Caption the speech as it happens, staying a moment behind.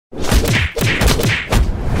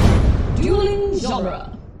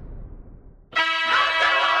genre.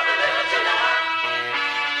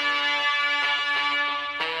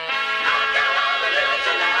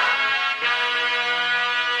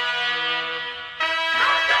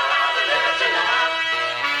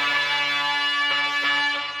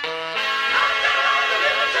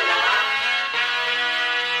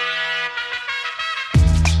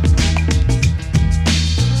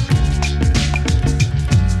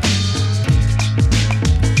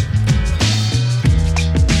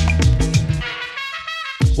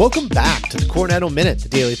 Welcome back to the Cornetto Minute, the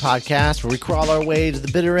daily podcast where we crawl our way to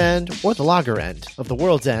the bitter end or the lager end of the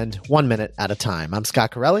world's end, 1 minute at a time. I'm Scott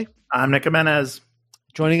Corelli. I'm Nick Jimenez.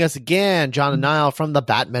 Joining us again, John and Niall from the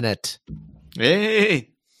Bat Minute. Hey,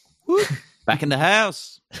 back in the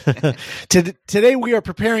house. Today we are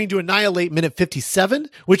preparing to annihilate minute 57,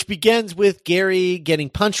 which begins with Gary getting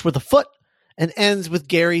punched with a foot and ends with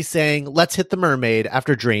Gary saying, "Let's hit the mermaid,"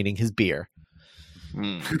 after draining his beer.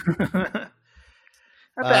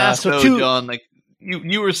 I have to ask though, John, like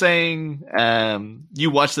you were saying,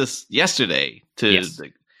 you watched this yesterday because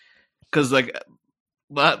I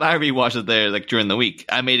rewatched it there like during the week.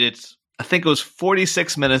 I made it. I think it was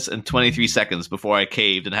 46 minutes and 23 seconds before I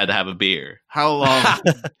caved and had to have a beer. How long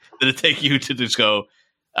did it take you to just go,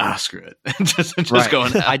 screw it, just go?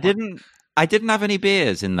 I didn't have any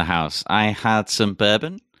beers in the house. I had some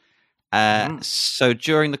bourbon. So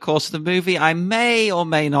during the course of the movie, I may or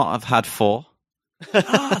may not have had four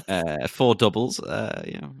doubles.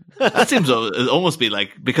 That seems to almost be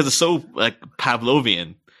like, because it's so like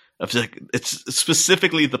Pavlovian. Of like, it's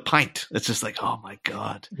specifically the pint. It's just like, oh my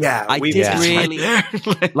god. Yeah, I did really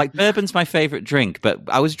right like bourbon's my favorite drink, but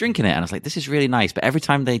I was drinking it and I was like, this is really nice. But every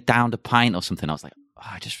time they downed a pint or something, I was like,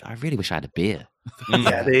 I really wish I had a beer.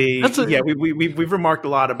 We've remarked a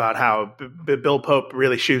lot about how Bill Pope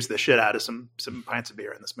really shoots the shit out of some pints of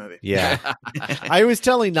beer in this movie. Yeah. I was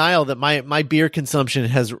telling Niall that my beer consumption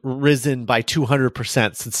has risen by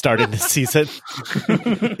 200% since starting this season.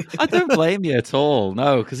 I don't blame you at all.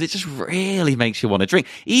 No, because it just really makes you want to drink,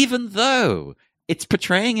 even though it's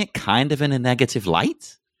portraying it kind of in a negative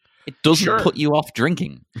light. It doesn't put you off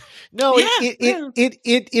drinking. No,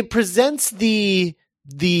 it presents the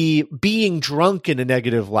being drunk in a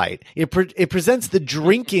negative light. It presents the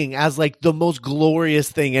drinking as like the most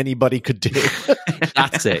glorious thing anybody could do.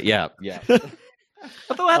 That's it. Yeah.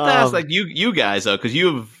 Although I have to ask, like you guys though, because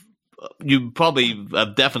you probably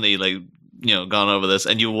have definitely like gone over this,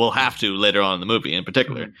 and you will have to later on in the movie in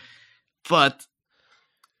particular. Mm-hmm. But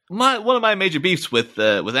one of my major beefs with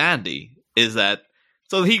Andy is that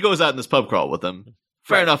so he goes out in this pub crawl with him.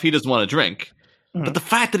 Fair enough, he doesn't want to drink. But the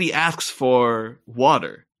fact that he asks for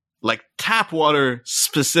water, like tap water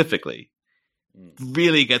specifically,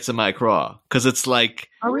 really gets in my craw, because it's like,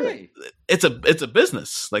 it's a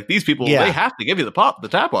business. Like these people, they have to give you the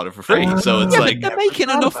tap water for free. So it's like they're making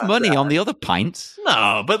enough money on the other pints.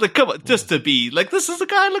 No, but like, come on, just to be like, this is a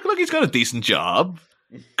guy. Look, he's got a decent job.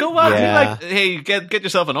 Go out and be like, hey, get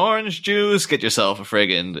yourself an orange juice, get yourself a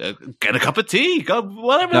friggin' get a cup of tea,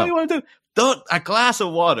 whatever you want to do. A glass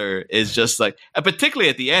of water is just like, particularly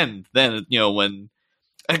at the end, then, when,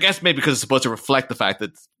 I guess maybe because it's supposed to reflect the fact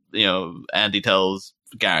that, Andy tells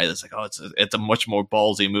Gary that's like, it's a much more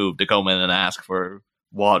ballsy move to come in and ask for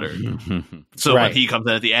water. So when he comes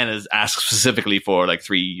in at the end and asks specifically for like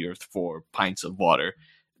 3 or 4 pints of water,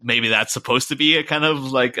 maybe that's supposed to be a kind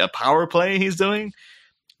of like a power play he's doing.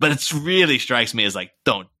 But it really strikes me as like,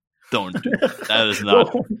 don't do that. That is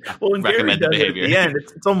not recommended behavior. At the end,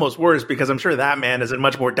 it's almost worse, because I'm sure that man is in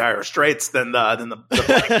much more dire straits than the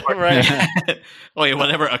right.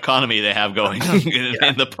 Whatever economy they have going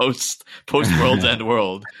in the post World's End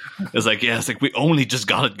world. It's like, it's like we only just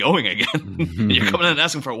got it going again. You're coming in and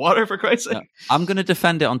asking for water, for Christ's sake. I'm going to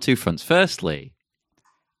defend it on two fronts. Firstly,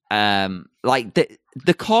 like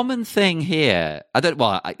the common thing here, I don't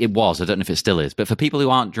know if it still is, but for people who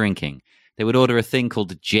aren't drinking, they would order a thing called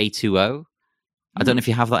the J2O. I don't know if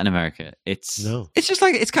you have that in America. It's just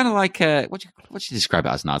like, it's kind of like what do you describe it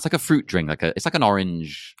as now? It's like a fruit drink, it's like an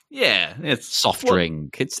orange, it's soft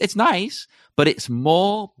drink. It's nice, but it's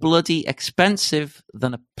more bloody expensive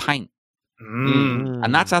than a pint,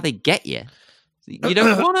 and that's how they get you. You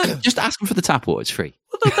don't want to just ask them for the tap water; it's free.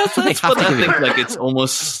 Well, that's what I think. Like, it's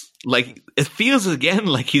almost like it feels again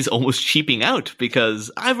like he's almost cheaping out, because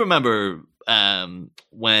I remember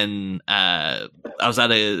when I was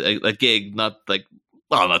at a gig not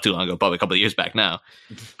too long ago, probably a couple of years back now,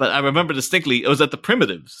 but I remember distinctly it was at the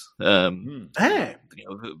Primitives. Hey,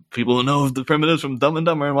 people who know the Primitives from Dumb and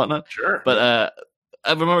Dumber and whatnot. Sure, but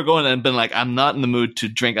I remember going and being like, I'm not in the mood to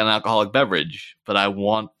drink an alcoholic beverage, but I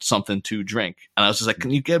want something to drink. And I was just like, can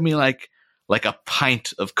you give me like like a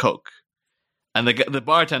pint of Coke. And the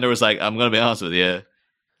bartender was like, I'm going to be honest with you,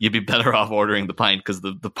 you'd be better off ordering the pint because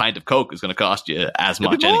the pint of Coke is going to cost you as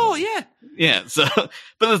much anyway. Yeah. So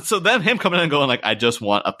then him coming in and going like, I just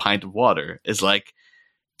want a pint of water is like,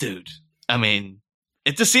 dude, I mean,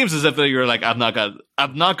 it just seems as if you're like, I've not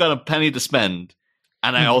got a penny to spend,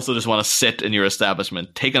 and I also just want to sit in your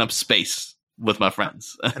establishment, taking up space with my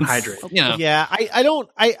friends and hydrate. Yeah,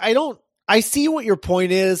 I see what your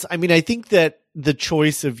point is. I mean, I think that the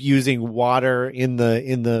choice of using water in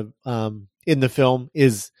the film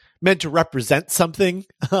is meant to represent something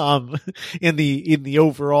in the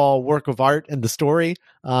overall work of art and the story.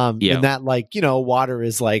 In that, like, water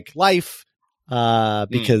is like life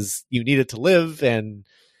because you need it to live, and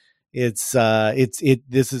this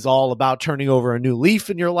is all about turning over a new leaf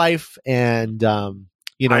in your life and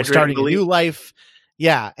starting a new life.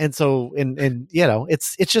 Yeah, and so and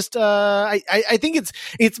it's just I think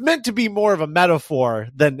it's meant to be more of a metaphor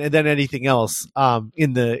than anything else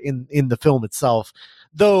in the film itself,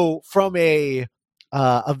 though from a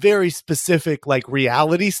very specific like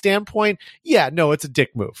reality standpoint. Yeah, no, it's a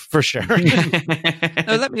dick move for sure.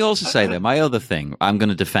 No, let me also say though, my other thing I'm going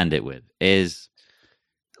to defend it with is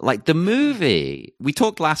like the movie. We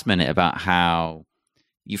talked last minute about how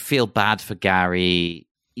you feel bad for Gary.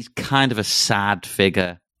 He's kind of a sad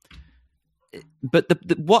figure. But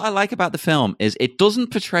what I like about the film is it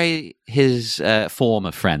doesn't portray his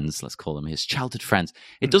former friends, let's call them his childhood friends.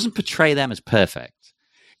 It doesn't portray them as perfect.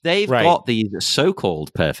 They've got these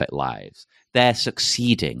so-called perfect lives. They're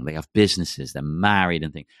succeeding. They have businesses. They're married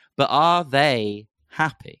and things. But are they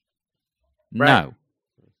happy? Right. No.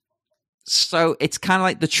 So it's kind of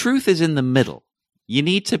like the truth is in the middle. You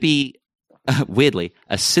need to be, weirdly,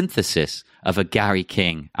 a synthesis of a Gary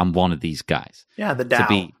King and one of these guys. Yeah, the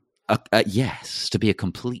Tao. To be a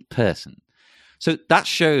complete person. So that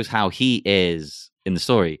shows how he is in the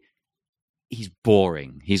story. He's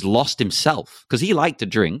boring. He's lost himself because he liked to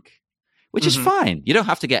drink, which is fine. You don't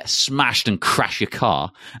have to get smashed and crash your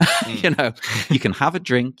car. You can have a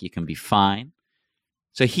drink. You can be fine.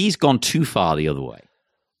 So he's gone too far the other way.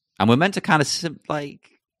 And we're meant to kind of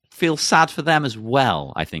feel sad for them as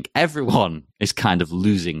well. I think everyone is kind of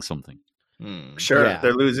losing something. Sure. Yeah.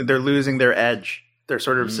 They're losing their edge. They're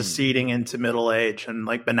sort of seceding into middle age and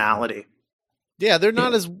like banality. Yeah, they're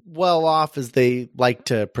not as well off as they like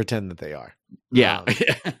to pretend that they are. Yeah.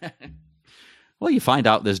 Well, you find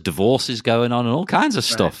out there's divorces going on and all kinds of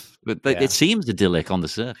stuff. But it seems idyllic on the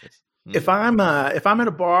surface. If I'm at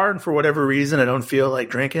a bar and for whatever reason I don't feel like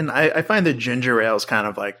drinking, I find the ginger ale is kind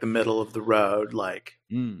of like the middle of the road. Like,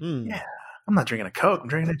 yeah, I'm not drinking a Coke. I'm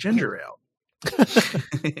drinking a ginger ale.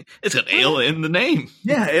 It's got ale in the name.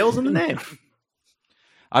 Yeah, ale's in the name.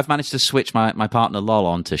 I've managed to switch my partner Lol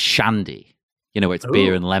on to Shandy, where it's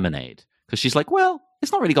beer and lemonade. Because she's like, well,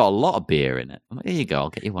 it's not really got a lot of beer in it. I'm like, here you go, I'll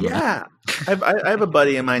get you one of that. Yeah, I have a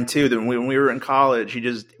buddy of mine too that when we were in college,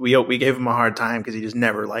 we gave him a hard time because he just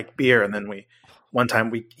never liked beer. And then one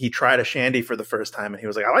time he tried a Shandy for the first time and he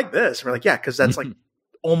was like, I like this. And we're like, yeah, because that's like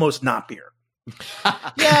almost not beer.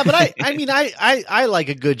 Yeah, but I like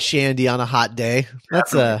a good Shandy on a hot day.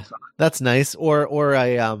 That's nice. Or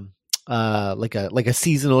like a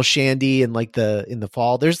seasonal Shandy in the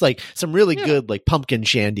fall. There's like some really good like pumpkin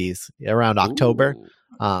Shandies around October.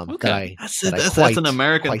 Okay. That's an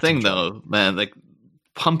American thing though, man. Like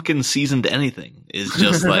pumpkin seasoned anything is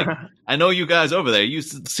just like I know you guys over there. You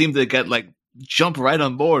seem to jump right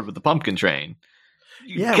on board with the pumpkin train.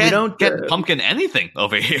 We don't get pumpkin anything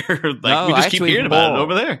over here. We just keep hearing about it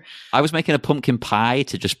over there. I was making a pumpkin pie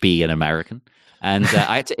to just be an American. And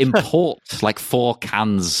I had to import 4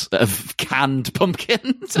 cans of canned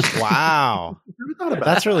pumpkins. Wow,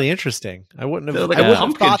 that's really interesting. I wouldn't have. I wouldn't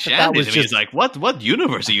have thought that was just like what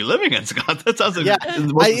universe are you living in, Scott? That sounds like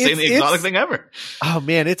the most insanely exotic thing ever. Oh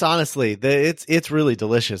man, it's honestly it's really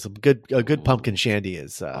delicious. A good pumpkin Shandy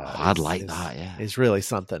is. I'd like that. Yeah, is really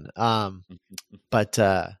something. But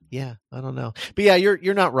yeah, I don't know. But yeah,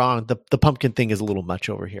 you're not wrong. The pumpkin thing is a little much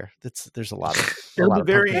over here. There's a lot of. It'll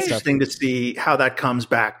be very interesting to see how that comes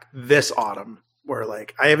back this autumn. Where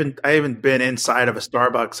I haven't been inside of a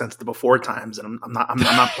Starbucks since the before times, and I'm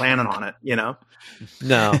not planning on it.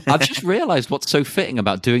 No, I've just realized what's so fitting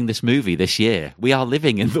about doing this movie this year. We are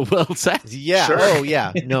living in the world set. Yeah. Sure. Oh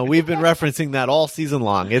yeah. No, we've been referencing that all season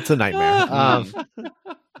long. It's a nightmare.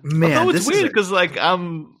 Man, although it's weird because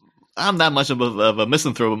I'm that much of a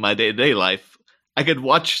misanthrope in my day-to-day life. I could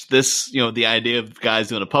watch this, the idea of guys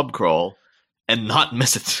doing a pub crawl and not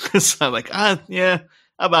miss it. Because I'm like, yeah,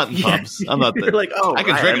 I'm out in pubs. I'm not there. Like, I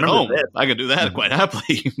can drink at home. This. I can do that quite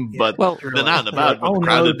happily. But they're not about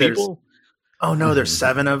crowded people. oh no, there's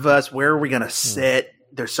 7 of us. Where are we gonna sit?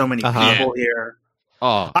 There's so many people here.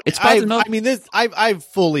 Oh, it's bad enough. I mean, I've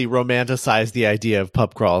fully romanticized the idea of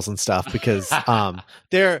pub crawls and stuff because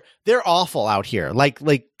they're awful out here. Like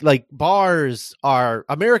bars are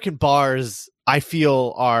American bars. I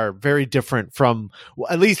feel are very different from,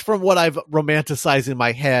 at least from what I've romanticized in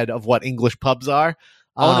my head of what English pubs are.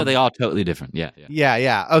 No, they are totally different.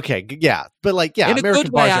 Yeah. Okay, yeah, but like, yeah, in American a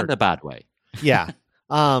good way bars and a bad way. yeah.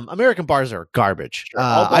 American bars are garbage.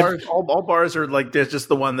 All bars are like, there's just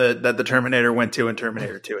the one that the Terminator went to in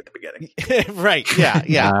Terminator 2 at the beginning. Right.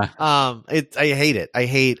 Yeah. I hate it. I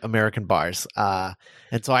hate American bars.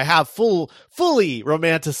 And so I have fully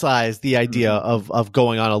romanticized the idea of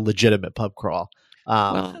going on a legitimate pub crawl.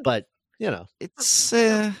 But it's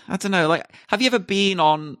I don't know. Like, have you ever been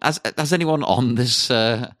on? Has anyone on this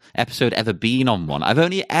episode ever been on one? I've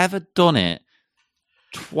only ever done it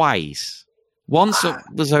twice. Once it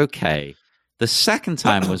was okay. The second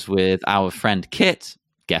time was with our friend Kit,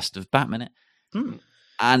 guest of Batman,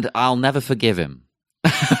 and I'll never forgive him.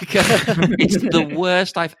 It's the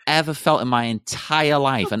worst I've ever felt in my entire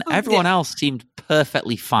life, and everyone else seemed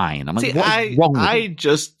perfectly fine. I'm like, what's wrong with I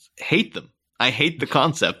just hate them. I hate the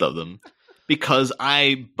concept of them because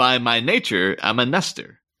by my nature, I'm a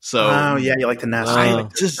nester. So, you like to nest. I like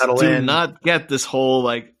to just settle do in. not get this whole,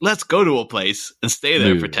 like, let's go to a place and stay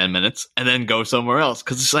there for 10 minutes and then go somewhere else.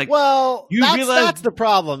 Because it's like, that's the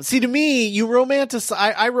problem. See, to me, you romanticize.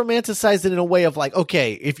 I romanticize it in a way of like,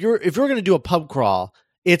 okay, if you're going to do a pub crawl,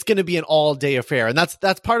 it's going to be an all day affair, and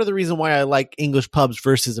that's part of the reason why I like English pubs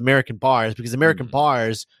versus American bars, because American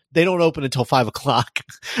bars, they don't open until 5 o'clock,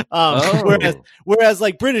 whereas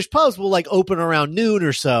like British pubs will like open around noon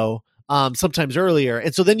or so. Sometimes earlier.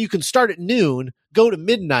 And so then you can start at noon, go to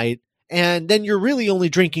midnight, and then you're really only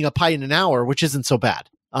drinking a pint in an hour, which isn't so bad.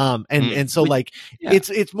 And so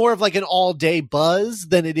it's more of like an all day buzz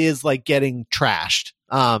than it is like getting trashed.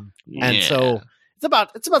 And so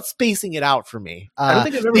it's about spacing it out for me. I don't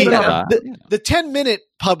think I've ever been the 10-minute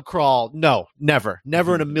pub crawl. No, never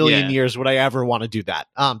in a million years would I ever want to do that.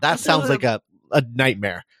 That sounds like a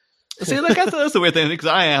nightmare. See, like, that's the weird thing, because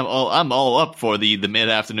I'm all up for the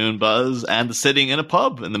mid-afternoon buzz and the sitting in a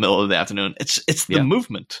pub in the middle of the afternoon. It's the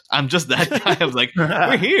movement. I'm just that guy. I was like,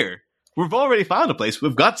 we're here. We've already found a place.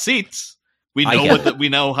 We've got seats. We know we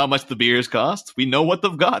know how much the beers cost. We know what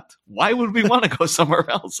they've got. Why would we want to go somewhere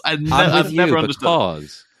else? I've never understood.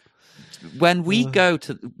 Because when we go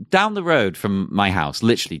down the road from my house,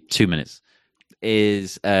 literally 2 minutes,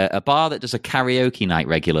 is a bar that does a karaoke night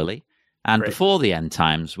regularly. And before the end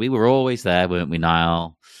times, we were always there, weren't we,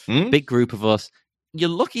 Niall? Big group of us. You're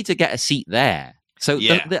lucky to get a seat there. So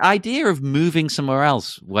the idea of moving somewhere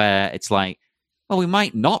else where it's like, well, we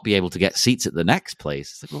might not be able to get seats at the next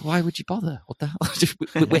place. It's like, well, why would you bother? What the hell?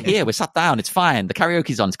 We're here. We're sat down. It's fine. The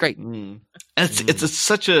karaoke's on. It's great. It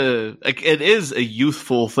is a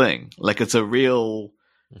youthful thing. Like, it's a real...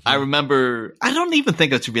 I remember... I don't even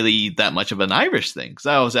think it's really that much of an Irish thing,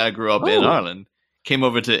 because I grew up in Ireland. Came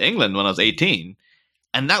over to England when I was 18,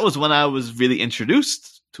 and that was when I was really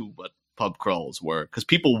introduced to what pub crawls were, because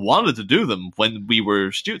people wanted to do them when we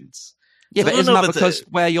were students. Yeah, but isn't that because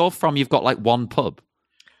where you're from, you've got like one pub?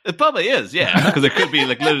 It probably is, yeah, because there could be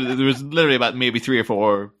like there was literally about maybe 3 or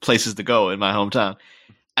 4 places to go in my hometown,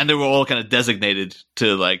 and they were all kind of designated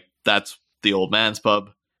to like, that's the old man's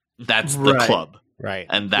pub, that's the club, right,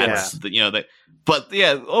 and that's the But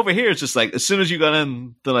yeah, over here it's just like, as soon as you got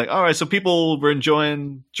in, they're like, all right, so people were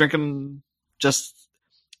enjoying drinking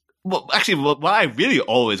what I really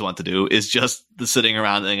always want to do is just the sitting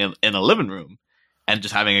around in a living room and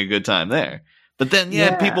just having a good time there. But then,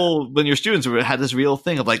 people, when you're students, had this real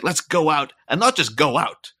thing of like, let's go out, and not just go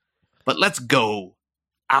out, but let's go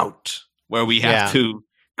out where we have to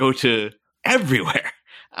go to everywhere.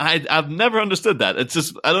 I've never understood that. It's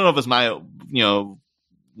just, I don't know if it's my,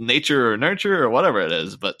 nature or nurture or whatever it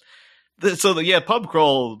is, but pub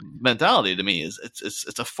crawl mentality to me is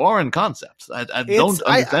it's a foreign concept. I don't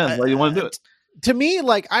understand why you want to do it. To me,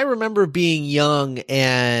 like, I remember being young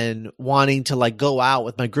and wanting to like go out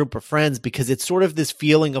with my group of friends because it's sort of this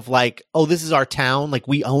feeling of like, oh, this is our town, like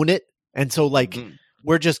we own it, and so like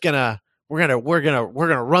we're gonna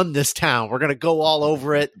run this town. We're gonna go all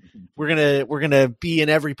over it. We're gonna be in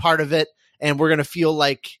every part of it. And we're going to feel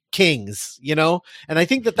like kings, And I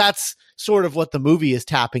think that that's sort of what the movie is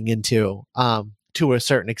tapping into, to a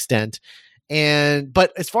certain extent.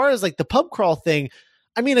 But as far as like the pub crawl thing,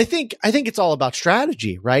 I mean, I think it's all about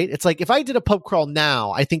strategy, right? It's like, if I did a pub crawl now,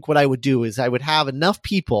 I think what I would do is I would have enough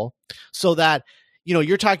people so that,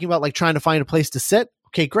 you're talking about like trying to find a place to sit.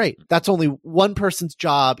 Okay, great. That's only one person's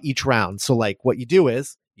job each round. So like what you do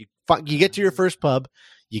is You get to your first pub.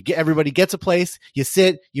 Everybody gets a place, you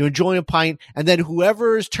sit, you enjoy a pint, and then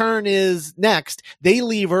whoever's turn is next, they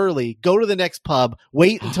leave early, go to the next pub,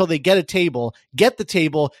 wait until they get a table, get the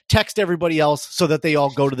table, text everybody else so that they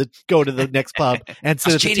all go to the next pub and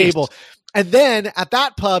sit at the table. And then at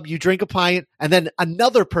that pub, you drink a pint, and then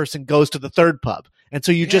another person goes to the third pub. And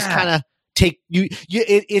so you just kind of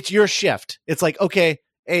it's your shift. It's like, okay,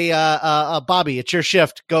 Bobby, it's your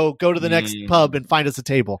shift. Go to the next pub and find us a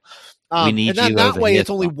table. We need and you that over way, here, it's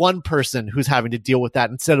only one person who's having to deal with that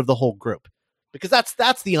instead of the whole group, because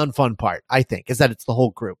that's the unfun part. I think is that it's the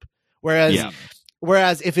whole group.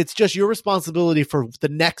 Whereas if it's just your responsibility for the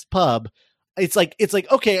next pub, it's like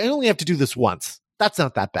okay, I only have to do this once. That's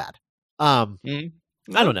not that bad. I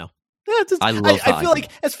don't know. I love that. I feel like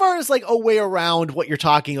as far as like a way around what you're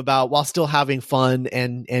talking about while still having fun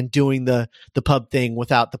and doing the pub thing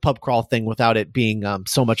without the pub crawl thing without it being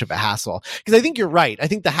so much of a hassle. Because I think you're right. I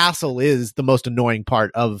think the hassle is the most annoying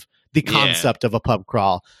part of the concept of a pub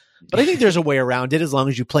crawl. But I think there's a way around it as long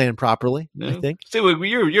as you plan properly. Yeah. I think. See,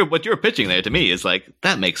 what you're pitching there to me is like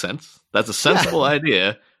that makes sense. That's a sensible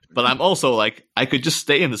idea. But I'm also like, I could just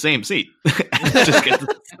stay in the same seat and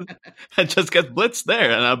just get blitzed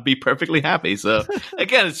there, and I'll be perfectly happy. So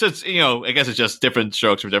again, it's just I guess it's just different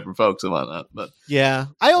strokes for different folks and whatnot. But yeah,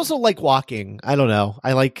 I also like walking. I don't know.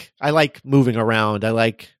 I like moving around. I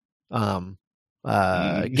like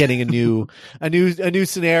getting a new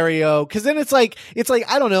scenario, because then it's like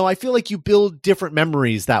I don't know. I feel like you build different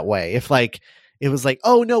memories that way. If like it was like,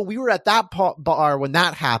 oh no, we were at that bar when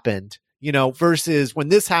that happened. Versus when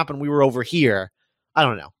this happened, we were over here. I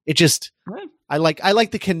don't know. It just, I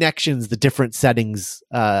like the connections the different settings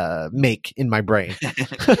make in my brain.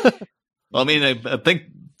 Well, I mean, I think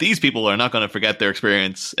these people are not going to forget their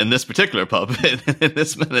experience in this particular pub in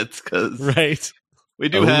this minute, because we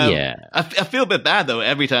do have. Yeah. I feel a bit bad though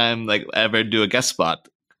every time like I ever do a guest spot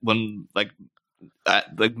when like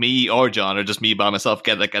me or John or just me by myself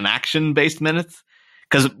get like an action based minute,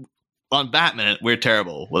 because on that minute, we're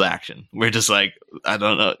terrible with action. We're just like, I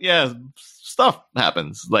don't know. Yeah, stuff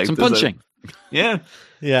happens. Like some punching. Yeah.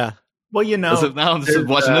 Well, now I'm just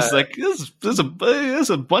watching this. Like, there's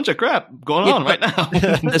a bunch of crap going on right now.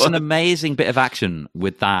 There's an amazing bit of action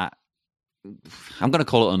with that. I'm going to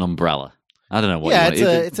call it an umbrella. I don't know what. Yeah,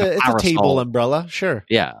 it's a table umbrella. Sure.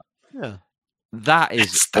 Yeah. That is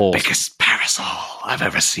it's the biggest parasol I've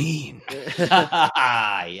ever seen. Yes.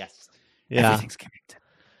 Yeah. Everything's connected.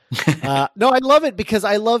 No, I love it because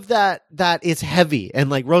I love that it's heavy, and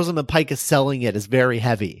like Rosamund Pike is selling it as very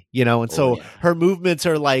heavy, and so her movements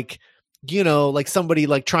are like, like somebody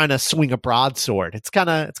like trying to swing a broadsword. It's kind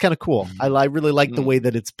of cool. I really like the way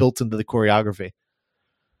that it's built into the choreography.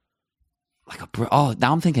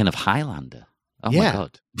 Now I'm thinking of Highlander. Oh my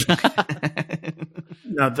god.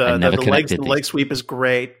 No, the leg sweep is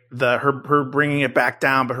great. Her bringing it back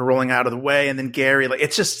down, but her rolling out of the way, and then Gary, like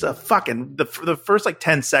it's just a fucking the first like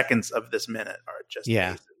 10 seconds of this minute are just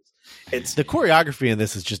amazing. It's the choreography in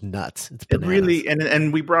this is just nuts. It really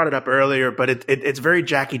and we brought it up earlier, but it's very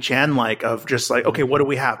Jackie Chan like, of just like, okay, what do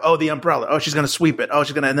we have? Oh, the umbrella. Oh, she's gonna sweep it. Oh,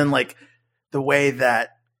 she's gonna, and then like the way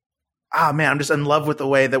that. Ah, man, I'm just in love with the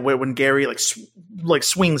way that when Gary like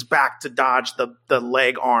swings back to dodge the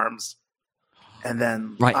leg arms, and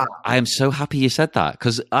then I am so happy you said that,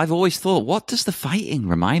 because I've always thought, what does the fighting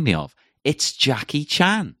remind me of? It's Jackie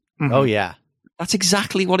Chan. Mm-hmm. Oh yeah, that's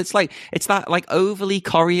exactly what it's like. It's that like overly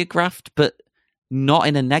choreographed, but not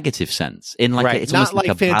in a negative sense. In like it's not almost like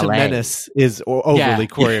a Phantom ballet. Menace is overly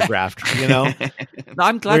choreographed. No,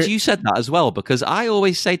 I'm glad you said that as well, because I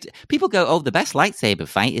always say people go, "Oh, the best lightsaber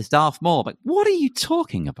fight is Darth Maul." But what are you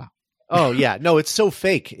talking about? Oh yeah, no, it's so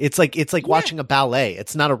fake. It's like watching a ballet.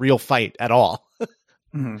 It's not a real fight at all.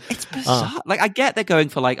 It's bizarre. Like I get they're going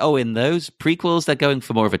for like, in those prequels they're going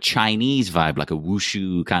for more of a Chinese vibe, like a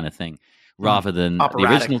wushu kind of thing, rather than the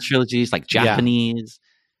original trilogies, like Japanese. Yeah.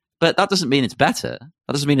 But that doesn't mean it's better.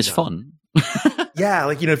 That doesn't mean it's fun. Yeah,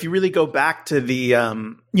 like if you really go back to the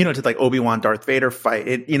to like Obi-Wan Darth Vader fight,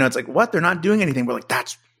 it's like, what, they're not doing anything, but like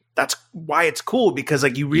that's why it's cool, because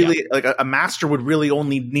like you really like a master would really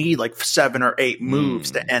only need like 7 or 8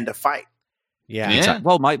 moves to end a fight. Yeah.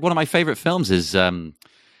 Well, one of my favorite films is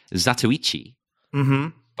Zatoichi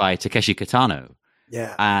by Takeshi Kitano.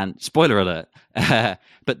 Yeah. And spoiler alert,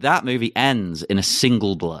 but that movie ends in a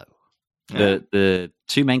single blow. The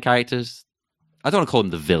two main characters, I don't want to call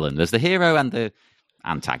them the villain. There's the hero and the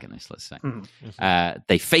antagonist, let's say.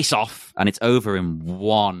 They face off, and it's over in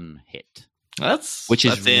one hit. That's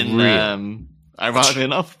in real. Ironically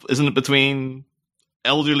enough, isn't it between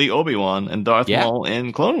elderly Obi-Wan and Darth Maul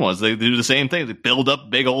in Clone Wars? They do the same thing. They build up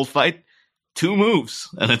big old fight, 2 moves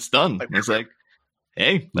and it's done. And it's like,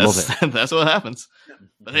 hey, that's what happens.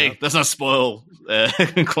 But hey, let's not spoil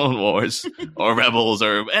Clone Wars or Rebels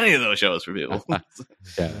or any of those shows for people.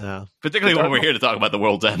 Particularly when we're here to talk about The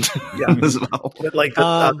World's End. As well. Like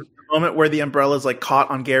the moment where the umbrella's like caught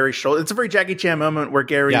on Gary's shoulder. It's a very Jackie Chan moment where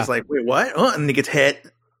Gary's like, wait, what? Oh, and he gets hit.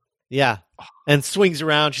 Yeah. And swings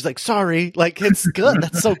around. She's like, sorry. Like, it's good.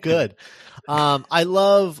 That's so good. I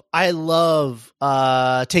love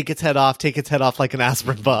take its head off like an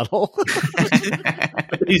aspirin bottle.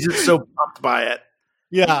 He's just so pumped by it.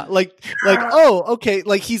 Yeah, like, oh, okay.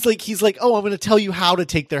 Like he's like, oh, I'm going to tell you how to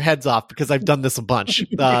take their heads off because I've done this a bunch.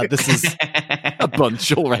 This is a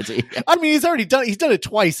bunch already. I mean, he's done it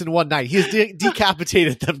twice in one night. He's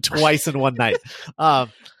decapitated them twice in one night.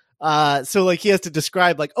 So like he has to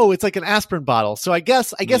describe like, oh, it's like an aspirin bottle. So I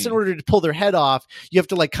guess in order to pull their head off, you have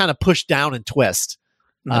to like kind of push down and twist.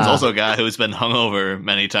 There's also a guy who's been hungover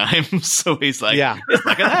many times, so he's like, it's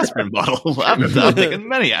like an aspirin bottle. I've taken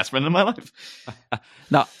many aspirin in my life.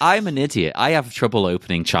 Now, I'm an idiot. I have trouble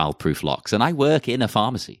opening child-proof locks, and I work in a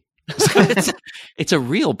pharmacy. So it's a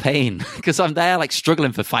real pain because I'm there like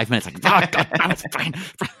struggling for 5 minutes. Like, oh, God, damn it, fine.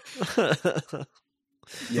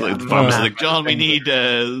 Like the pharmacist, like, John, we need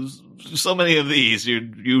so many of these.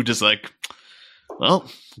 You just like, well,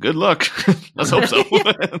 good luck. Let's hope so.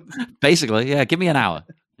 Basically, yeah. Give me an hour.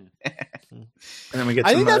 And then we get.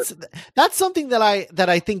 I think that's something that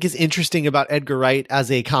I think is interesting about Edgar Wright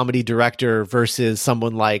as a comedy director versus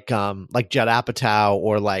someone like Judd Apatow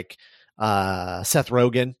or like Seth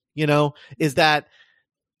Rogen. You know, is that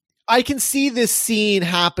I can see this scene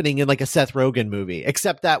happening in like a Seth Rogen movie,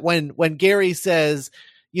 except that when Gary says,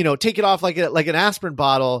 you know, take it off like an aspirin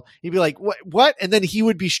bottle, he'd be like, what? And then he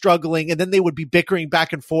would be struggling, and then they would be bickering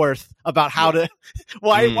back and forth about how to,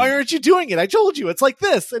 why aren't you doing it? I told you, it's like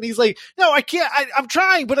this. And he's like, no, I can't, I'm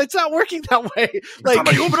trying, but it's not working that way. Like,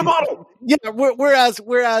 you open a bottle. Yeah.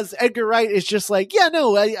 Whereas Edgar Wright is just like, yeah,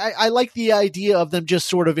 no, I like the idea of them just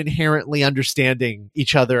sort of inherently understanding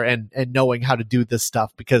each other and knowing how to do this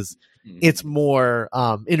stuff because it's more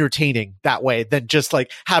entertaining that way than just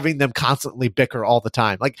like having them constantly bicker all the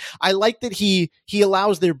time. Like I like that he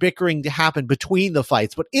allows their bickering to happen between the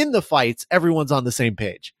fights, but in the fights, everyone's on the same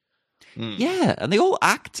page. Yeah, and they all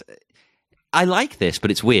act. I like this,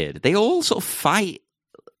 but it's weird. They all sort of fight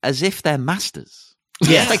as if they're masters.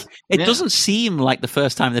 Yeah, like it doesn't seem like the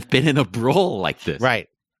first time they've been in a brawl like this. Right.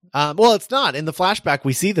 Well, it's not. In the flashback,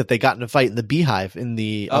 we see that they got in a fight in the Beehive on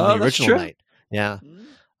the original night. Yeah.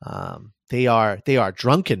 They are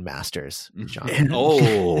drunken masters, John.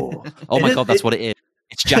 Oh my God, that's what it is.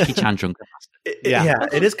 It's Jackie Chan drunken master. Yeah,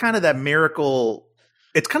 it is kind of that miracle.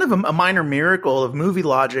 It's kind of a minor miracle of movie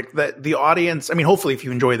logic that the audience, I mean, hopefully if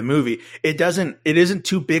you enjoy the movie, it isn't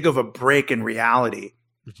too big of a break in reality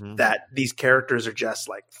that these characters are just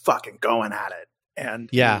like fucking going at it. And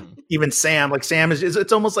even Sam is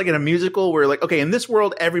it's almost like in a musical where like, okay, in this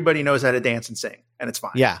world, everybody knows how to dance and sing and it's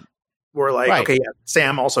fine. Yeah. We're like, okay,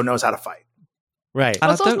 Sam also knows how to fight. Right.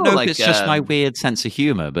 And I don't know if it's just my weird sense of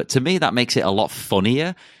humor, but to me that makes it a lot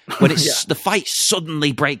funnier when it's the fight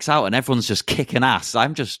suddenly breaks out and everyone's just kicking ass.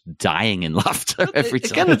 I'm just dying in laughter every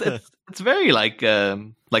time. Again, it's very like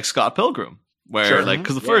Scott Pilgrim, where like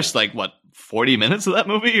because the first 40 minutes of that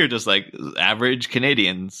movie you're just like average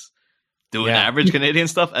Canadians doing average Canadian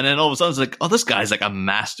stuff, and then all of a sudden it's like, oh, this guy's like a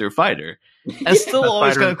master fighter. And it's still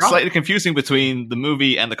always kind of slightly confusing between the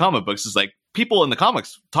movie and the comic books. It's like people in the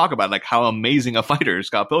comics talk about like how amazing a fighter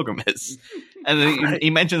Scott Pilgrim is, and then he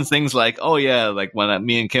mentions things like, oh yeah, like when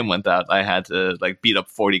me and Kim went out, I had to like beat up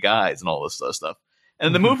 40 guys and all this stuff. And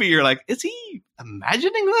in the movie, you're like, is he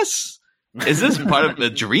imagining this? Is this part of the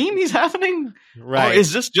dream he's having? Right. Or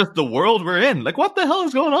is this just the world we're in? Like, what the hell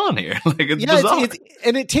is going on here? Like, it's bizarre.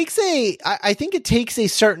 And it takes I think it takes a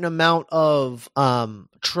certain amount of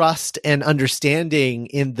trust and understanding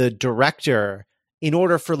in the director in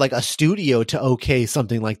order for like a studio to okay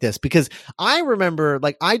something like this. Because I remember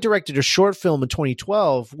like I directed a short film in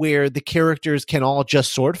 2012 where the characters can all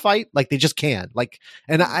just sword fight. Like they just can. Like,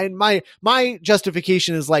 and my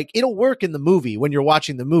justification is like, it'll work in the movie when you're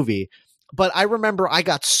watching the movie. But I remember I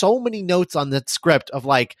got so many notes on that script of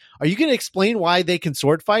like, are you going to explain why they can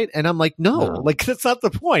sword fight? And I'm like, no, like that's not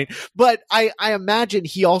the point. But I imagine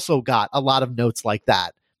he also got a lot of notes like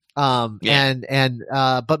that.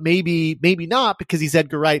 But maybe not because he's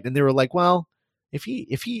Edgar Wright. And they were like, well, if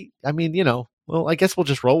he, I mean, you know, well, I guess we'll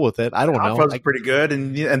just roll with it. I don't know. Like, pretty good.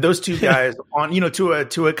 And those two guys on, you know,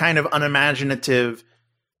 to a kind of unimaginative,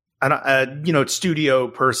 studio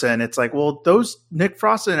person, it's like, well, those Nick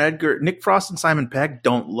Frost and Simon Pegg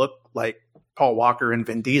don't look like Paul Walker and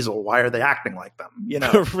Vin Diesel. Why are they acting like them? You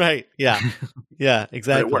know, Right? Yeah, yeah,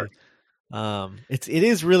 exactly. It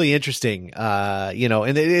is really interesting, you know,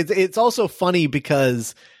 and it's also funny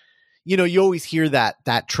because, you know, you always hear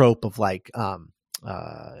that trope of like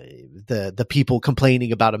the people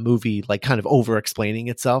complaining about a movie like kind of over explaining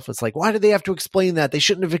itself. It's like, why do they have to explain that? They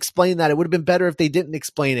shouldn't have explained that. It would have been better if they didn't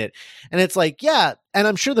explain it. And it's like, yeah, and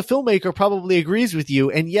I'm sure the filmmaker probably agrees with you,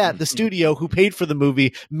 and yet the studio who paid for the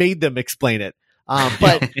movie made them explain it.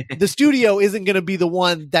 But the studio isn't going to be the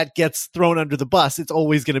one that gets thrown under the bus. It's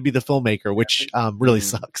always going to be the filmmaker, which really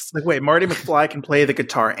sucks. Like, wait, Marty McFly can play the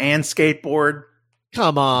guitar and skateboard?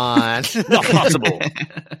 Come on. Not possible.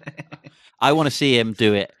 I want to see him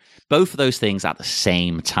do it, both of those things at the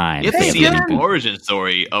same time. You have to see an origin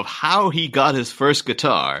story of how he got his first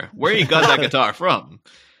guitar, where he got that guitar from,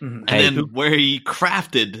 and then where he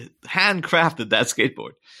handcrafted that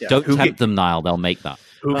skateboard. Yeah. Don't tempt them, Niall. They'll make that.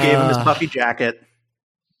 Who gave him his puffy jacket?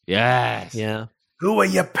 Yes. Yeah. Who are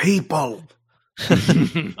you people?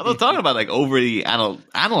 I'm not talking about like overly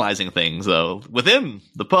analyzing things, though, within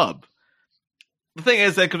the pub. The thing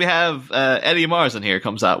is that could we have Eddie Mars in here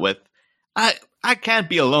comes out with, I can't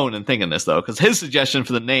be alone in thinking this, though, because his suggestion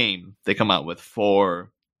for the name they come out with for,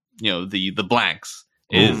 you know, the blanks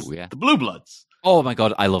is the Blue Bloods. Oh, my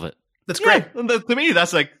God. I love it. That's great. And to me,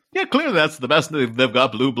 that's like, yeah, clearly that's the best. They've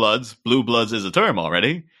got Blue Bloods. Blue Bloods is a term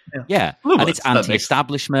already. Yeah. Blue and Bloods, it's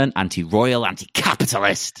anti-establishment, anti-royal,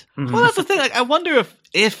 anti-capitalist. Mm-hmm. Well, that's the thing. Like, I wonder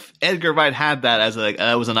if Edgar Wright had that as like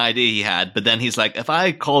was an idea he had, but then he's like, if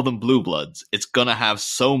I call them Blue Bloods, it's gonna have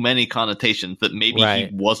so many connotations that maybe he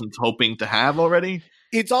wasn't hoping to have already.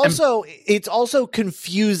 It's also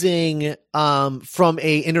confusing from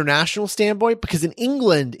a international standpoint, because in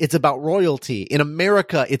England it's about royalty. In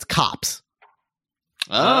America, it's cops.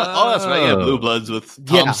 Oh, that's right. Yeah, Blue Bloods with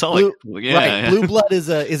Tom Selleck. Right. Blue blood is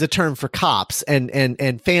a term for cops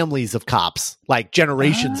and families of cops, like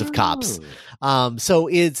generations of cops. So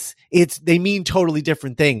it's they mean totally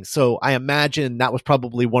different things. So I imagine that was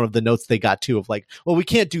probably one of the notes they got too, of like, well, we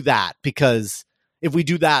can't do that because if we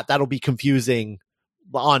do that, that'll be confusing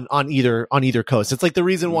on either coast. It's like the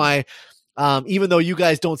reason why, even though you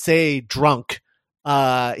guys don't say drunk,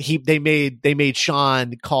 they made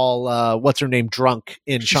Sean call what's her name drunk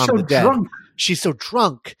in Shaun of the Dead. Drunk. She's so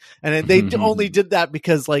drunk, and they only did that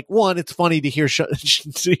because, like, one, it's funny to hear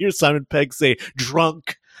Simon Pegg say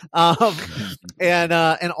drunk, and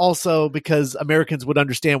also because Americans would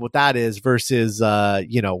understand what that is versus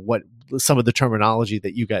what some of the terminology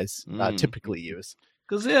that you guys typically use.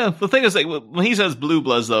 Because, the thing is, like, when he says Blue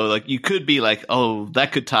Bloods, though, like, you could be like, oh,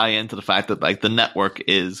 that could tie into the fact that, like, the network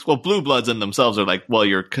is, well, Blue Bloods in themselves are like, well,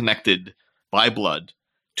 you're connected by blood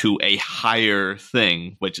to a higher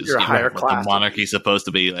thing, which is higher class. The monarchy supposed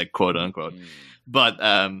to be, like, quote unquote. But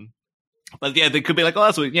yeah, they could be like, oh,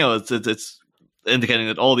 that's what, it's indicating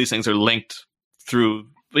that all these things are linked through,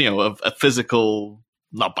 a physical,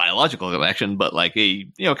 not biological connection, but like a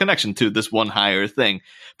connection to this one higher thing.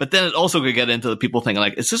 But then it also could get into the people thinking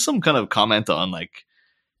like, is this some kind of comment on like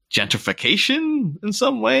gentrification in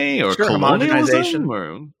some way, or colonialism,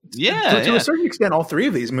 or to a certain extent, all three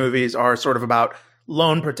of these movies are sort of about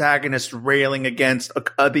lone protagonists railing against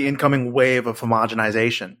the incoming wave of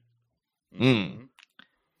homogenization. And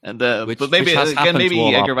but maybe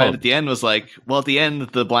Edgar Wright at the end was like, well, at the end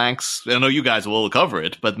the blanks, I know you guys will cover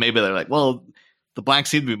it, but maybe they're like, well, the blanks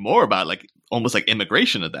seem to be more about like almost like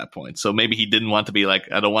immigration at that point. So maybe he didn't want to be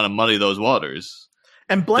like, I don't want to muddy those waters.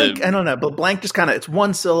 And blank, I don't know, but blank just kind of, it's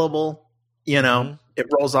one syllable, it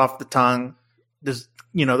rolls off the tongue. There's,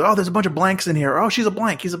 there's a bunch of blanks in here. Oh, she's a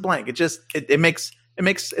blank. He's a blank. It just, it makes,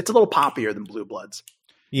 it's a little poppier than Blue Bloods.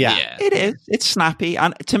 Yeah, it is. It's snappy.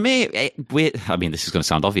 And to me, this is going to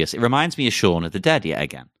sound obvious. It reminds me of Shaun of the Dead yet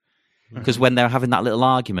again. Because when they're having that little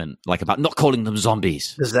argument, like about not calling them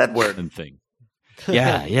zombies. There's that word and thing.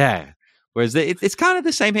 Yeah. Whereas it's kind of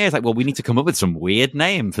the same here. It's like, well, we need to come up with some weird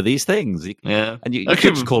name for these things. Yeah. And you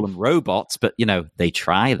could just call them robots, but, they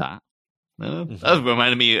try that. That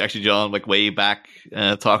reminded me, actually, John, like way back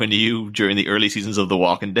talking to you during the early seasons of The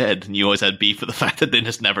Walking Dead, and you always had beef with the fact that they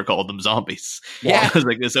just never called them zombies. Yeah. It's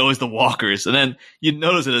like, it's always the walkers. And then you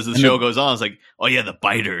notice it as the show goes on. It's like, oh, yeah, the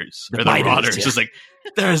biters or the rotters. Yeah. It's like,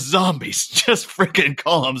 They're zombies. Just freaking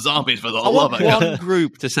call them zombies for the I love want of God. one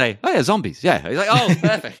group to say, "Oh yeah, zombies." Yeah, he's like, "Oh,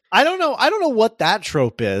 perfect." I don't know what that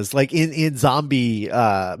trope is, like in zombie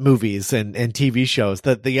movies and TV shows,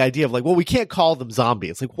 that the idea of like, well, we can't call them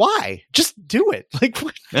zombies. Like, why? Just do it. Like,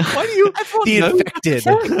 why do you the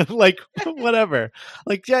infected? Like, whatever.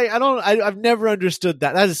 Like, yeah, I've never understood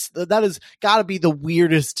that. That is gotta be the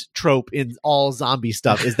weirdest trope in all zombie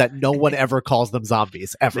stuff, is that no one ever calls them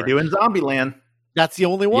zombies ever. They do in Zombieland. That's the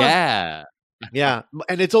only one. Yeah. Yeah.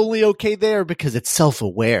 And it's only okay there because it's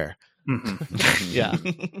self-aware. Mm-hmm. Yeah.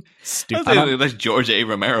 I Stupid. think like George A.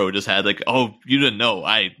 Romero just had like, oh, you didn't know.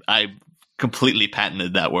 I completely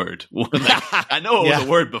patented that word. I know it was a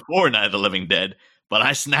word before Night of the Living Dead, but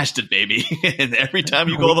I snatched it, baby. And every time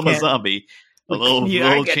you call them a zombie, a little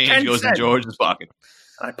change goes in George's pocket.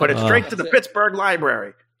 I put it straight to the Pittsburgh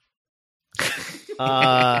Library.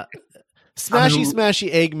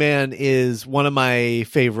 Smashy Eggman is one of my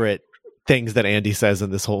favorite things that Andy says in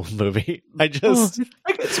this whole movie.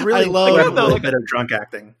 It's really, I love a little bit of drunk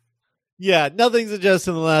acting. Yeah, nothing suggests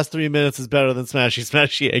in the last 3 minutes is better than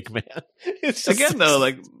Smashy Eggman. It's just, again though,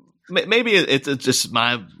 like maybe it's just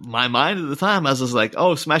my mind at the time. I was just like,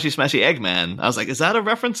 oh, Smashy Eggman. I was like, is that a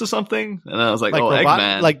reference to something? And I was like,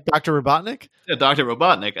 Eggman, like Dr. Robotnik. Yeah, Dr.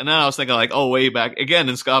 Robotnik. And then I was thinking like, oh, way back again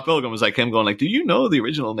in Scott Pilgrim was like him going like, do you know the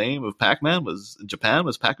original name of Pac-Man was in Japan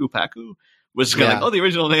was Paku Paku? Was kind of like, oh, the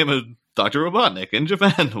original name of Dr. Robotnik in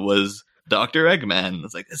Japan was Dr. Eggman.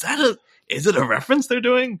 It's like, is it a reference they're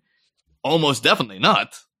doing? Almost definitely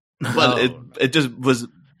not. But it just was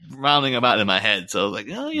rounding about in my head. So I was like,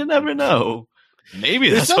 oh, you never know. Maybe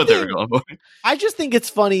that's what they were going for. I just think it's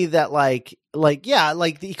funny that like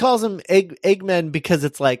he calls them Eggmen because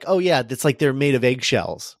it's like, oh yeah, it's like they're made of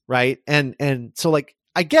eggshells, right? And so like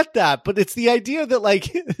I get that, but it's the idea that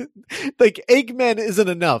like like Eggman isn't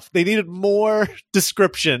enough. They needed more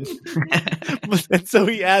description. And so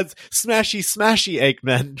he adds smashy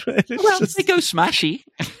Eggman. Well, they go smashy.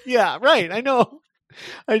 Yeah, right. I know.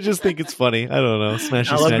 I just think it's funny. I don't know.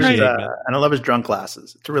 Smashy Eggman. And I love his drunk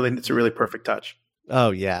glasses. It's a really perfect touch.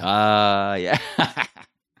 Oh yeah. Yeah.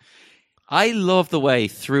 I love the way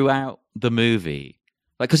throughout the movie,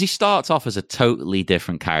 like, because he starts off as a totally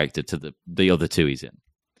different character to the other two he's in.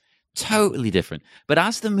 Totally different. But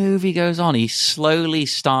as the movie goes on, he slowly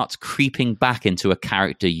starts creeping back into a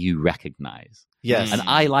character you recognize. Yes. And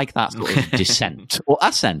I like that sort of descent or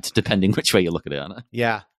ascent, depending which way you look at it, Anna.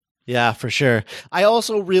 Yeah. Yeah, for sure. I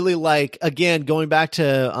also really like, again, going back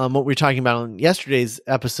to what we were talking about on yesterday's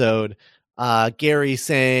episode, Gary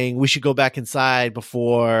saying we should go back inside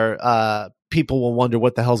before people will wonder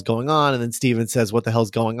what the hell's going on. And then Steven says, what the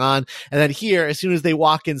hell's going on? And then here, as soon as they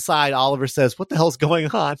walk inside, Oliver says, what the hell's going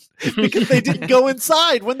on? Because they didn't go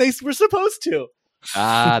inside when they were supposed to.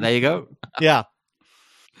 There you go. Yeah.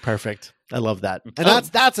 Perfect. I love that. And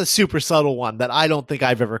that's a super subtle one that I don't think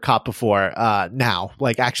I've ever caught before now,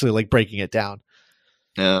 like actually like breaking it down.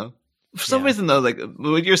 Yeah. For some reason though, like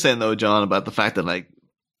what you're saying though, John, about the fact that like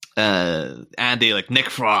Andy, like Nick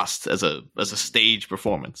Frost as a stage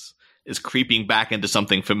performance is creeping back into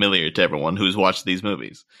something familiar to everyone who's watched these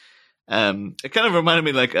movies. It kind of reminded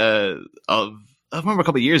me like of I remember a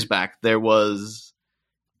couple of years back there was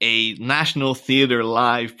a National Theatre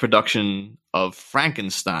Live production of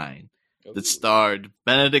Frankenstein that starred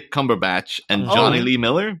Benedict Cumberbatch and Johnny Lee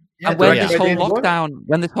Miller. And when this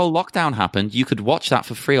whole lockdown happened, you could watch that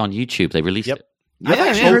for free on YouTube. They released it. I've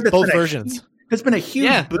actually heard both versions. It's been a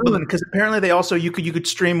huge boon because apparently they also you could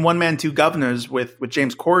stream One Man Two Governors with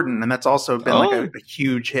James Corden, and that's also been like a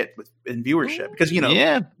huge hit in viewership because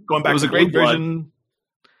going back it was to a great Blue Blood, version.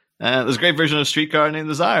 There's a great version of Streetcar Named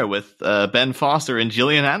Desire with Ben Foster and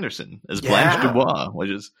Gillian Anderson as Blanche Dubois,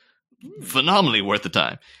 which is phenomenally worth the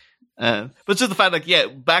time. But just the fact,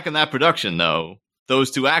 like, back in that production, though, those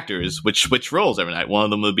two actors would switch roles every night. One of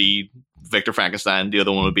them would be Victor Frankenstein, the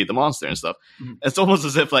other one would be the monster and stuff. Mm-hmm. It's almost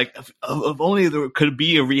as if, like, if only there could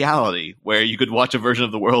be a reality where you could watch a version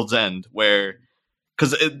of The World's End where,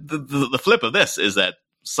 because the flip of this is that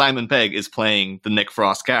Simon Pegg is playing the Nick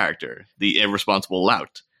Frost character, the irresponsible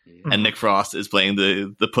lout, and Nick Frost is playing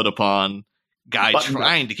the put upon guy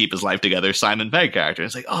trying to keep his life together, Simon Pegg character.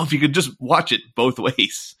 It's like, oh, if you could just watch it both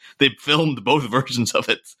ways. They filmed both versions of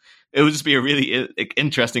it. It would just be a really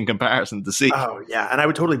interesting comparison to see. Oh, yeah. And I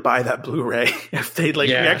would totally buy that Blu-ray if they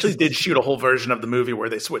we actually did shoot a whole version of the movie where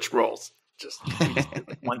they switched roles. Just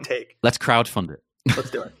one take. Let's crowdfund it.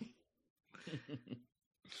 Let's do it.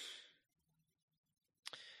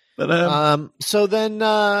 But, so then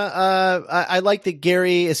I like that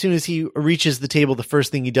Gary, as soon as he reaches the table, the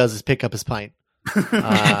first thing he does is pick up his pint,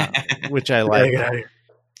 which I like.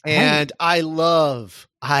 And I love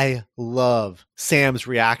Sam's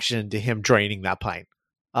reaction to him draining that pint.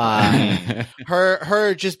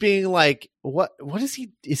 Her just being like, what is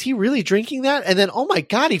he really drinking that? And then, oh my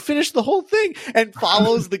God, he finished the whole thing and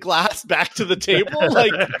follows the glass back to the table.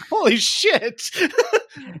 Like, holy shit.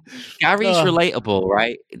 Gary's relatable,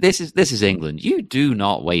 right? This is England. You do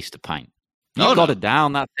not waste a pint. You've got to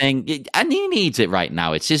down that thing, and he needs it right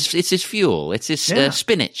now. It's his fuel. It's his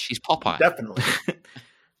spinach. He's Popeye. Definitely.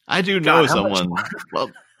 I do know someone.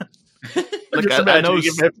 Well, like I know.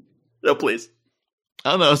 No, please.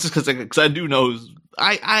 I don't know. It's just because I do know.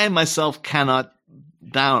 I myself cannot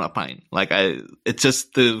down a pint. Like it's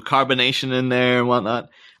just the carbonation in there and whatnot.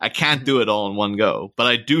 I can't do it all in one go. But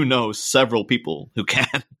I do know several people who can.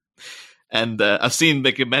 And I've seen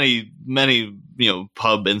like many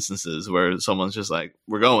pub instances where someone's just like,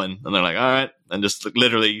 "We're going," and they're like, "All right," and just like,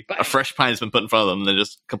 literally a fresh pint has been put in front of them, and they're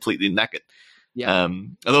just completely neck it. Yeah.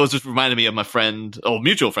 Although it just reminded me of my friend,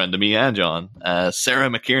 mutual friend to me and John, Sarah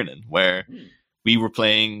McKiernan, where we were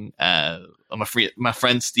playing on my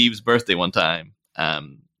friend Steve's birthday one time,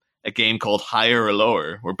 a game called Higher or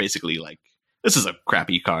Lower, where basically like this is a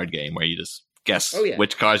crappy card game where you just guess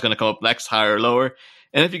which card is going to come up next, higher or lower,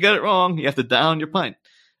 and if you get it wrong, you have to down your pint.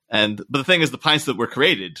 But the thing is, the pints that were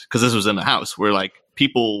created, because this was in the house, where like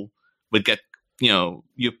people would get, you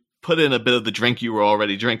put in a bit of the drink you were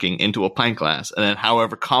already drinking into a pint glass, and then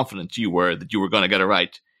however confident you were that you were going to get it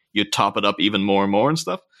right, you'd top it up even more and more and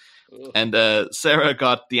stuff. And Sarah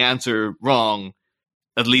got the answer wrong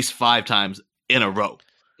at least 5 times in a row.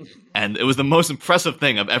 And it was the most impressive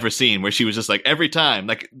thing I've ever seen, where she was just like, every time,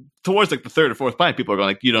 like towards like the 3rd or 4th pint, people are going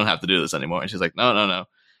like, "You don't have to do this anymore." And she's like, no.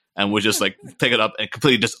 And would just like pick it up and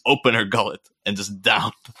completely just open her gullet and just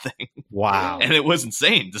down the thing. Wow. And it was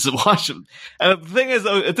insane to watch it. And the thing is,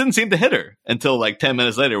 though, it didn't seem to hit her until like 10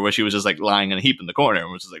 minutes later, where she was just like lying in a heap in the corner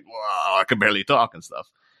and was just like, "Wow, I can barely talk" and stuff.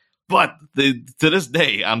 But to this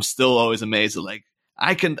day, I'm still always amazed at like,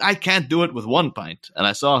 I can't do it with 1 pint. And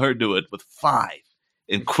I saw her do it with 5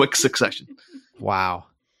 in quick succession. Wow.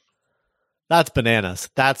 That's bananas.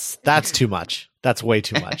 That's too much. That's way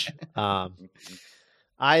too much. I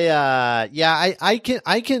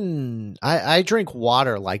drink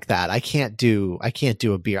water like that. I can't do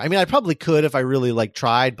a beer. I mean, I probably could if I really like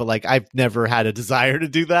tried, but like I've never had a desire to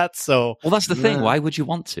do that. So well, that's the thing. Why would you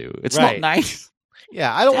want to? It's not nice.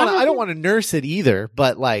 Yeah, I don't want to nurse it either.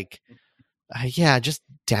 But like, just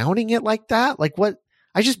downing it like that. Like what?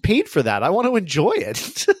 I just paid for that. I want to enjoy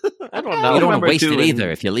it. I don't know. You don't want to waste it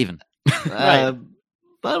either if you're leaving. Right.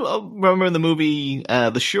 I remember in the movie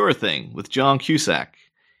The Sure Thing with John Cusack,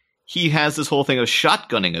 he has this whole thing of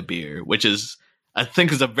shotgunning a beer, which is, I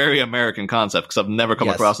think, is a very American concept because I've never come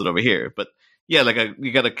across it over here. But yeah, like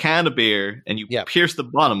you got a can of beer and you pierce the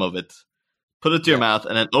bottom of it, put it to your mouth,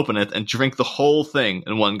 and then open it and drink the whole thing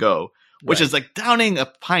in one go. Which is like downing a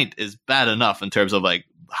pint is bad enough in terms of like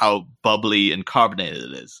how bubbly and carbonated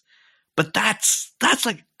it is. But that's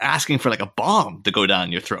like asking for like a bomb to go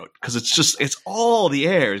down your throat, because it's all the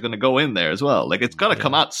air is going to go in there as well. Like it's got to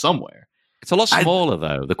come out somewhere. It's a lot smaller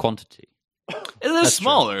though, the quantity. It is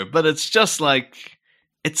smaller, but it's just like,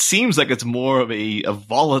 it seems like it's more of a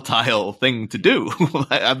volatile thing to do.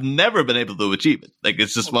 I've never been able to achieve it. Like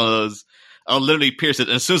it's just one of those, I'll literally pierce it,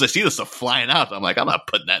 and as soon as I see this stuff flying out, I'm like, I'm not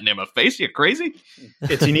putting that near my face. You're crazy.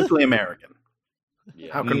 It's uniquely American.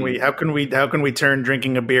 Yeah. How can we turn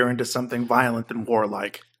drinking a beer into something violent and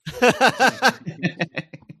warlike?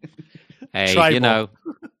 Hey, Tribal.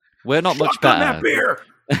 we're not much better. That beer.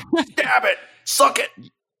 Stab it. Suck it.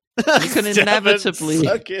 You can inevitably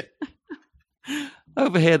Suck it.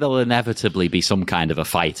 over here. There'll inevitably be some kind of a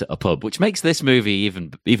fight at a pub, which makes this movie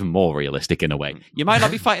even more realistic in a way. You might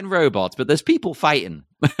not be fighting robots, but there's people fighting.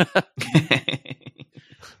 In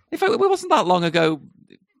fact, it wasn't that long ago.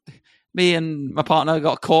 Me and my partner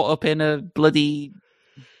got caught up in a bloody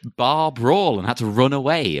bar brawl and had to run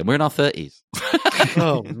away, and we're in our 30s.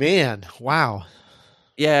 Oh man! Wow.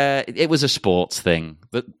 Yeah, it was a sports thing.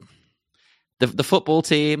 But the football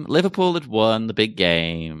team, Liverpool had won the big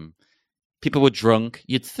game. People were drunk.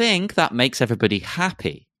 You'd think that makes everybody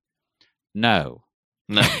happy. No.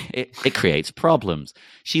 It creates problems.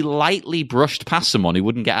 She lightly brushed past someone who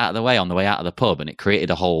wouldn't get out of the way on the way out of the pub, and it created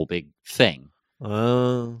a whole big thing.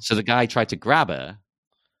 So the guy tried to grab her,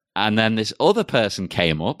 and then this other person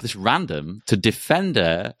came up, this random, to defend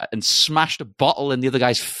her and smashed a bottle in the other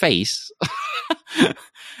guy's face.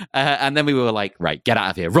 And then we were like, right, get out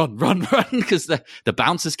of here, run, because the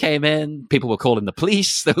bouncers came in, people were calling the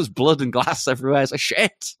police, there was blood and glass everywhere. It's like,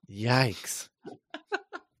 shit. Yikes.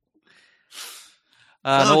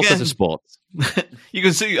 all sorts of sports. You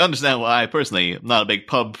can see, understand why I personally am not a big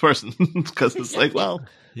pub person, because it's like, well,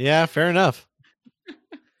 yeah, fair enough.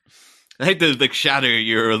 I hate to like shatter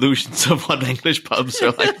your illusions of what English pubs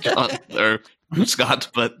are like, John or Scott,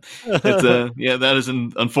 but it's that is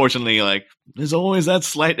unfortunately like there's always that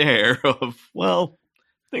slight air of, well,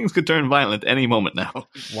 things could turn violent any moment now. Wow,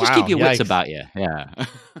 just keep your wits yikes. about you. Yeah.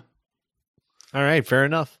 All right, fair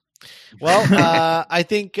enough. Well, I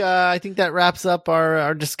think that wraps up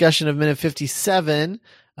our discussion of minute 57.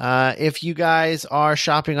 If you guys are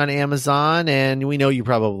shopping on Amazon, and we know you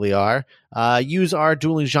probably are, use our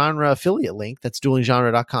Dueling Genre affiliate link. That's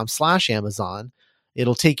duelinggenre.com/Amazon.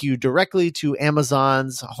 It'll take you directly to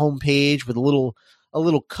Amazon's homepage with a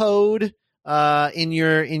little code in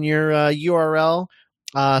your URL,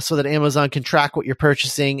 so that Amazon can track what you're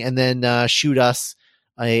purchasing and then shoot us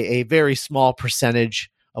a very small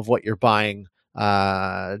percentage of what you're buying,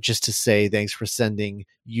 just to say thanks for sending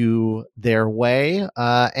you their way.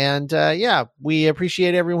 We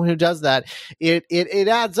appreciate everyone who does that. It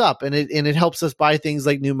adds up, and it helps us buy things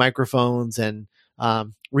like new microphones and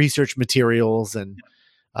research materials and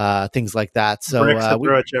things like that. So we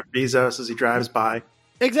throw at Jeff Bezos as he drives by.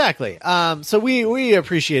 Exactly. So we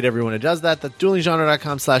appreciate everyone who does that. That's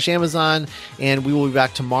duelinggenre.com/Amazon, and we will be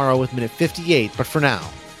back tomorrow with minute 58. But for now,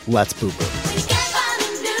 let's boo-boo.